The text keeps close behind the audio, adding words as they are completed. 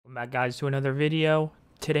Welcome back, guys, to another video.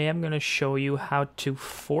 Today I'm going to show you how to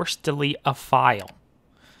force delete a file.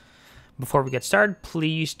 Before we get started,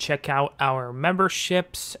 please check out our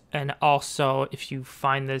memberships, and also if you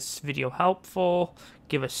find this video helpful,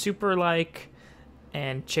 give a super like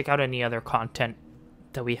and check out any other content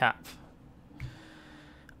that we have.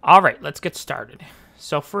 Alright, let's get started.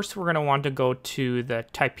 So first we're going to want to go to the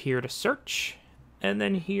type here to search, and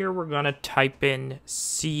then here we're going to type in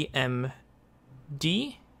CMD.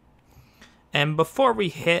 And before we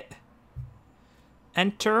hit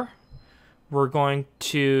enter, we're going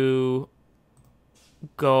to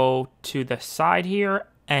go to the side here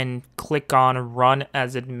and click on run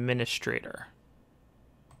as administrator.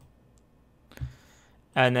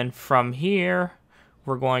 And then from here,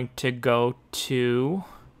 we're going to go to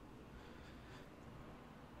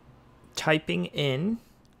typing in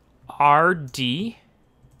RD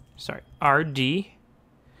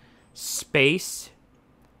space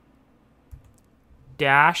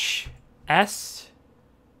 -S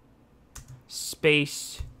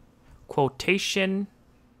space quotation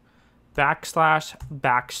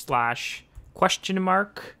 // question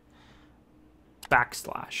mark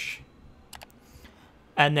 /.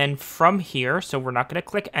 And then from here, so we're not going to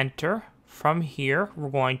click enter. From here, we're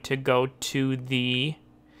going to go to the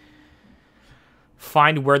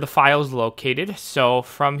find where the file is located. So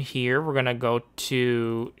from here, we're going to go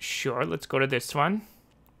to, let's go to this one.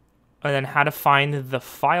 And then how to find the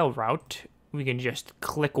file route, we can just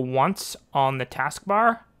click once on the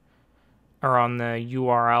taskbar, or on the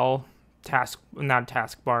URL not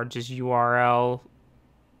taskbar, just URL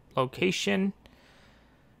location,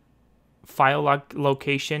 file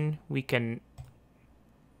location. We can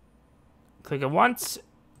click it once,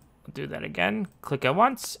 do that again, click it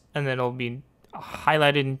once, and then it'll be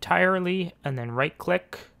highlighted entirely, and then right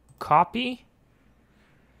click, copy.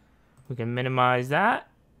 We can minimize that.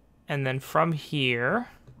 And then from here,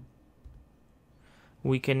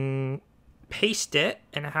 we can paste it.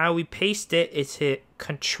 And how we paste it is hit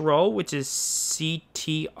Control, which is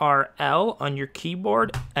CTRL on your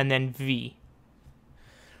keyboard, and then V.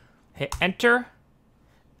 Hit enter.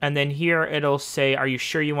 And then here it'll say, are you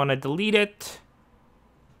sure you want to delete it?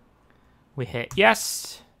 We hit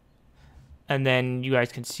yes. And then you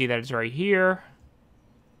guys can see that it's right here.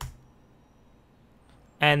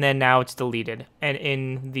 And then now it's deleted and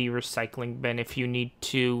in the recycling bin if you need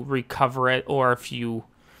to recover it, or if you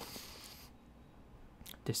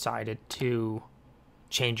decided to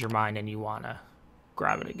change your mind and you want to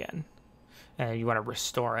grab it again and you want to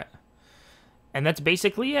restore it. And that's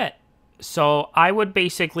basically it. So I would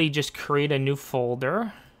basically just create a new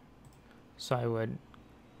folder. So I would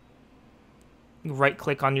right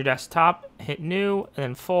click on your desktop, hit new, and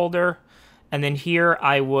then folder. And then here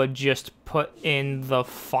I would just put in the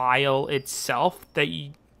file itself that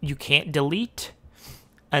you can't delete.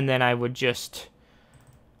 And then I would just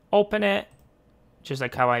open it, just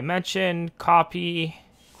like how I mentioned, copy,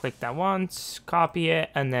 click that once, copy it,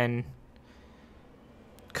 and then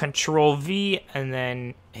Control V, and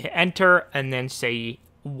then hit enter, and then say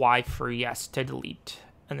Y for yes to delete.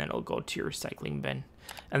 And then it'll go to your recycling bin.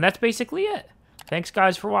 And that's basically it. Thanks,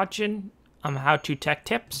 guys, for watching. I'm How To Tech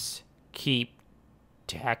Tips. Keep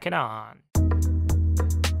teching on.